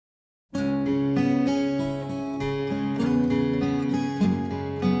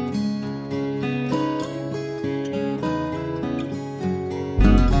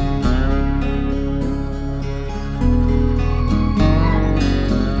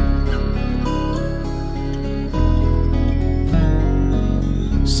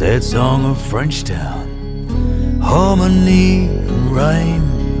sad song of Frenchtown, harmony and rhyme.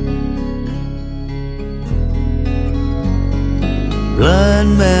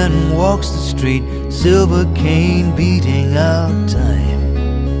 Blind man walks the street, silver cane beating out time.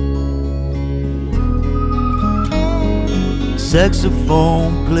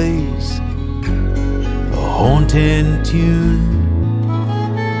 Saxophone plays a haunting tune.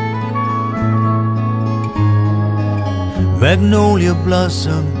 Magnolia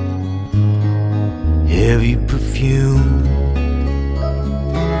blossom, heavy perfume.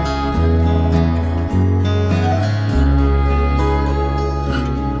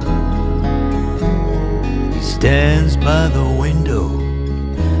 He stands by the window,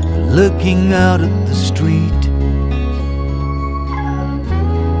 looking out at the street.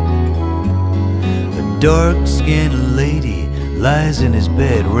 A dark-skinned lady lies in his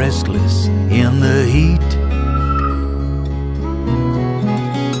bed, restless in the heat.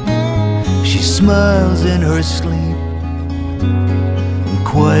 She smiles in her sleep and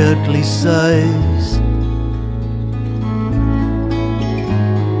quietly sighs,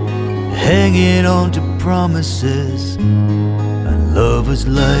 hanging on to promises and lovers'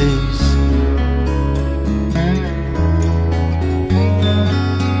 lies.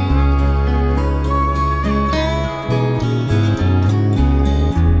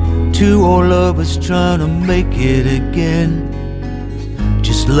 Two old lovers trying to make it again,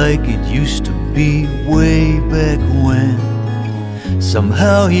 just like it used to be way back when.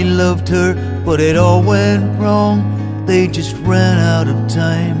 Somehow he loved her, but it all went wrong. They just ran out of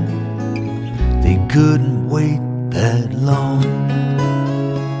time. They couldn't wait that long.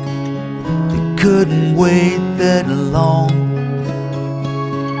 They couldn't wait that long.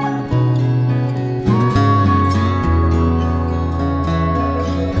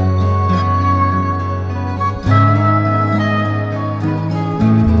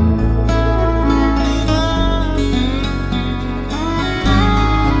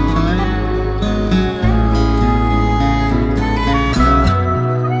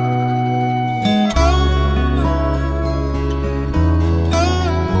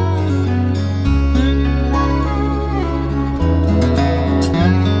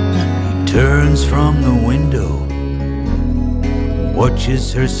 Turns from the window,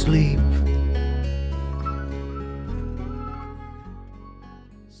 watches her sleep.